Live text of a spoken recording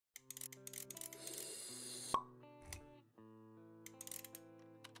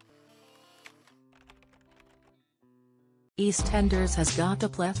EastEnders has got a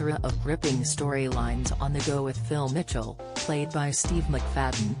plethora of gripping storylines on the go, with Phil Mitchell, played by Steve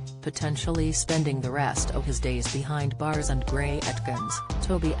McFadden, potentially spending the rest of his days behind bars, and Gray Atkins,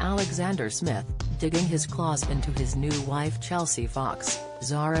 Toby Alexander-Smith, digging his claws into his new wife Chelsea Fox,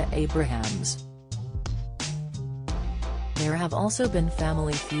 Zara Abrahams. There have also been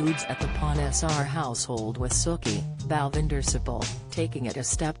family feuds at the Panesar household, with Suki, Balvinder Sipal, taking it a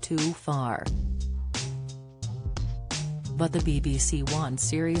step too far. But the BBC One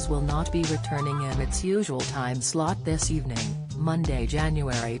series will not be returning in its usual time slot this evening, Monday,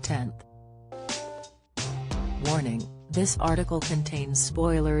 January 10th. Warning: this article contains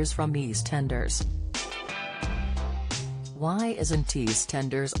spoilers from EastEnders. Why isn't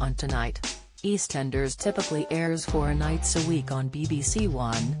EastEnders on tonight? EastEnders typically airs 4 nights a week on BBC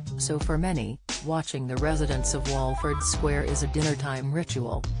One, so for many, watching the residents of Walford Square is a dinner-time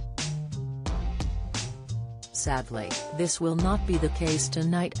ritual. Sadly, this will not be the case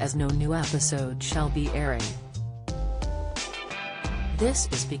tonight, as no new episode shall be airing. This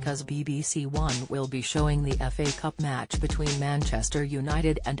is because BBC One will be showing the FA Cup match between Manchester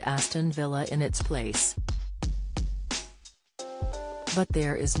United and Aston Villa in its place. But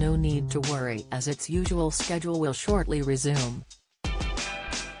there is no need to worry, as its usual schedule will shortly resume.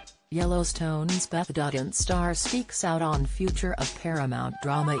 Yellowstone's Beth Dutton star speaks out on future of Paramount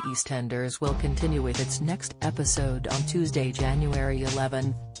drama. EastEnders will continue with its next episode on Tuesday, January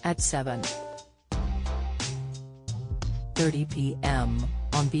 11, at 7:30 p.m.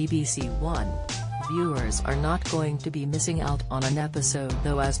 on BBC One. Viewers are not going to be missing out on an episode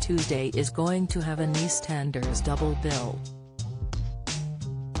though, as Tuesday is going to have an EastEnders double bill.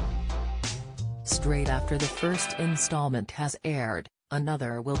 Straight after the first installment has aired,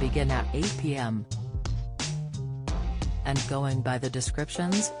 another will begin at 8 p.m. And going by the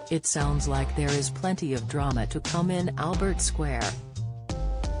descriptions, it sounds like there is plenty of drama to come in Albert Square.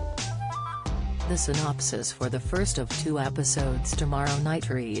 The synopsis for the first of 2 episodes tomorrow night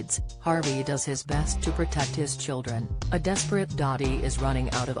reads: Harvey does his best to protect his children, a desperate Dottie is running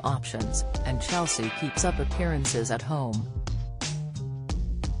out of options, and Chelsea keeps up appearances at home.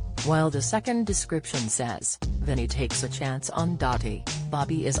 While the second description says, Vinny takes a chance on Dottie,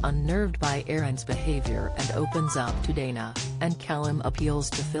 Bobby is unnerved by Aaron's behavior and opens up to Dana, and Callum appeals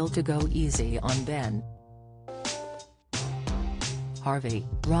to Phil to go easy on Ben. Harvey,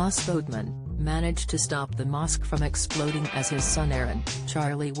 Ross Boatman, managed to stop the mosque from exploding, as his son Aaron,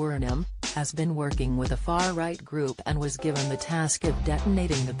 Charlie Wernham, has been working with a far-right group and was given the task of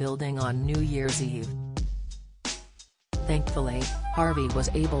detonating the building on New Year's Eve. Thankfully, Harvey was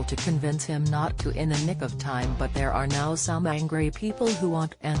able to convince him not to in the nick of time, but there are now some angry people who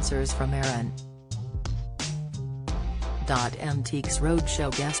want answers from Aaron. Antiques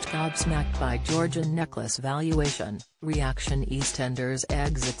Roadshow guest gobsmacked by Georgian necklace valuation, reaction. EastEnders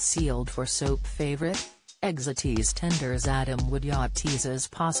exit sealed for soap favourite? Exit EastEnders. Adam Woodyard teases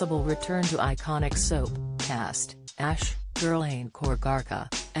possible return to iconic soap cast. Ash, girl ain't Korgarka,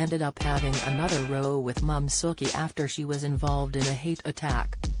 ended up having another row with mum Suki after she was involved in a hate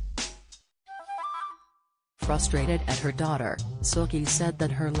attack. Frustrated at her daughter, Suki said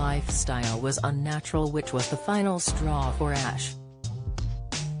that her lifestyle was unnatural, which was the final straw for Ash.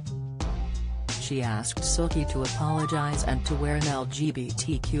 She asked Suki to apologize and to wear an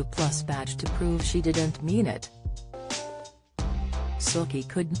LGBTQ+ badge to prove she didn't mean it. Suki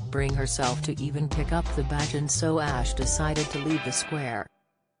couldn't bring herself to even pick up the badge, and so Ash decided to leave the square.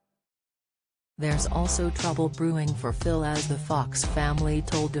 There's also trouble brewing for Phil, as the Fox family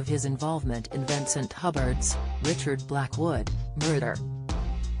told of his involvement in Vincent Hubbard's, Richard Blackwood, murder.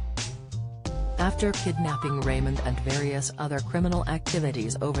 After kidnapping Raymond and various other criminal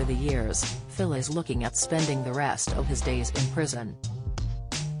activities over the years, Phil is looking at spending the rest of his days in prison.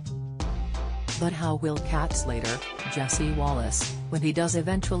 But how will Kat Slater, Jesse Wallace, when he does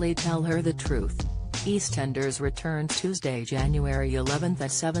eventually tell her the truth? EastEnders returns Tuesday, January 11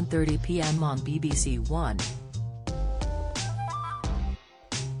 at 7:30 p.m. on BBC One.